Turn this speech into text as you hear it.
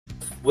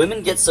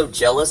Women get so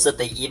jealous that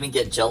they even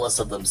get jealous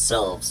of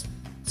themselves.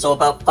 So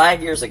about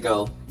 5 years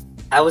ago,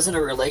 I was in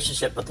a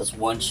relationship with this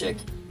one chick,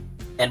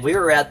 and we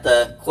were at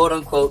the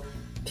quote-unquote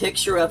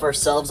picture of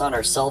ourselves on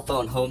our cell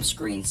phone home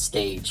screen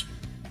stage.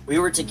 We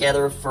were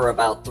together for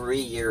about 3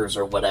 years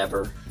or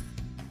whatever.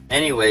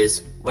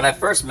 Anyways, when I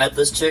first met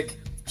this chick,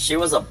 she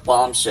was a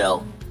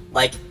bombshell.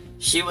 Like,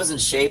 she was in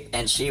shape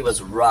and she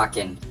was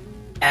rockin'.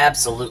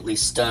 Absolutely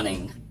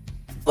stunning.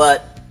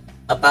 But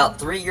about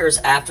 3 years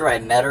after I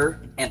met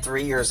her and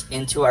 3 years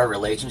into our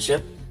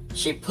relationship,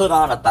 she put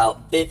on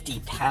about 50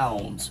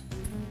 pounds.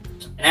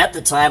 And at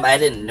the time, I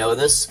didn't know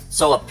this,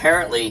 so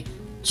apparently,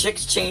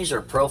 chicks change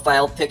their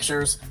profile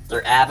pictures,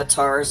 their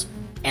avatars,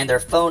 and their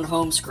phone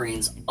home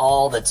screens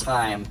all the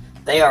time.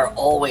 They are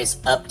always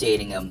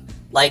updating them.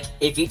 Like,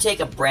 if you take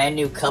a brand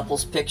new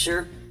couple's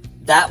picture,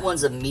 that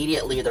one's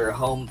immediately their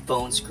home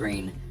phone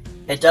screen.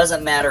 It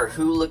doesn't matter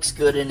who looks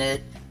good in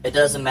it, it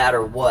doesn't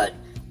matter what.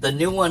 The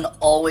new one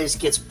always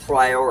gets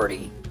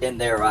priority in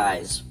their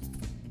eyes.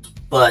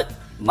 But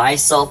my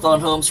cell phone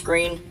home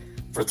screen,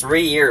 for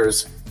 3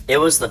 years, it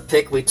was the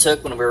pic we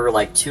took when we were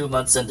like 2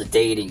 months into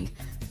dating.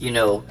 You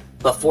know,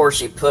 before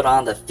she put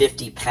on the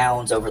 50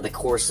 pounds over the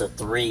course of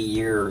 3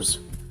 years.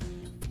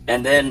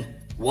 And then,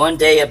 one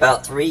day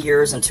about 3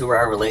 years into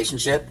our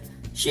relationship,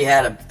 she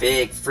had a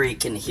big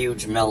freaking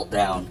huge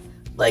meltdown.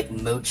 Like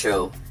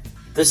mucho.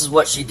 This is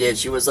what she did.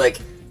 She was like,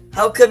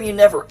 "How come you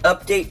never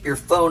update your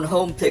phone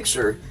home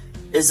picture?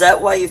 Is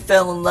that why you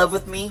fell in love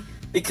with me?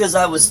 Because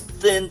I was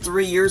thin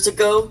 3 years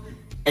ago?"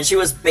 And she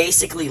was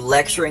basically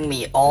lecturing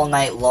me all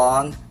night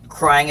long,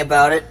 crying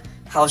about it,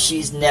 how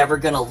she's never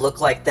gonna look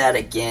like that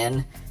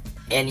again.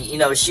 And, you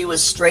know, she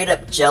was straight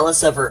up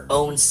jealous of her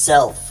own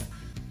self.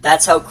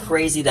 That's how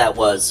crazy that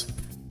was.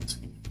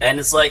 And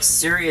it's like,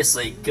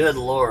 seriously, good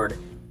lord.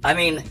 I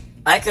mean,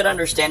 I could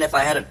understand if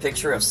I had a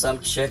picture of some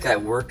chick I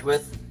worked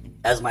with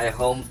as my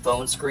home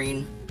phone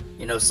screen.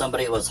 You know,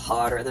 somebody that was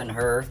hotter than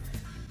her.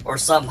 Or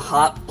some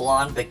hot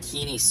blonde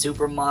bikini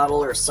supermodel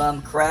or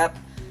some crap.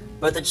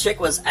 But the chick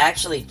was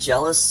actually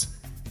jealous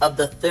of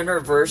the thinner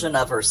version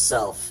of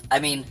herself. I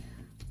mean,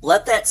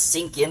 let that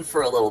sink in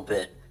for a little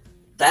bit.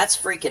 That's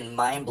freaking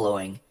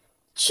mind-blowing.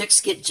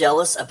 Chicks get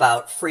jealous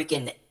about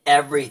freaking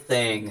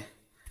everything.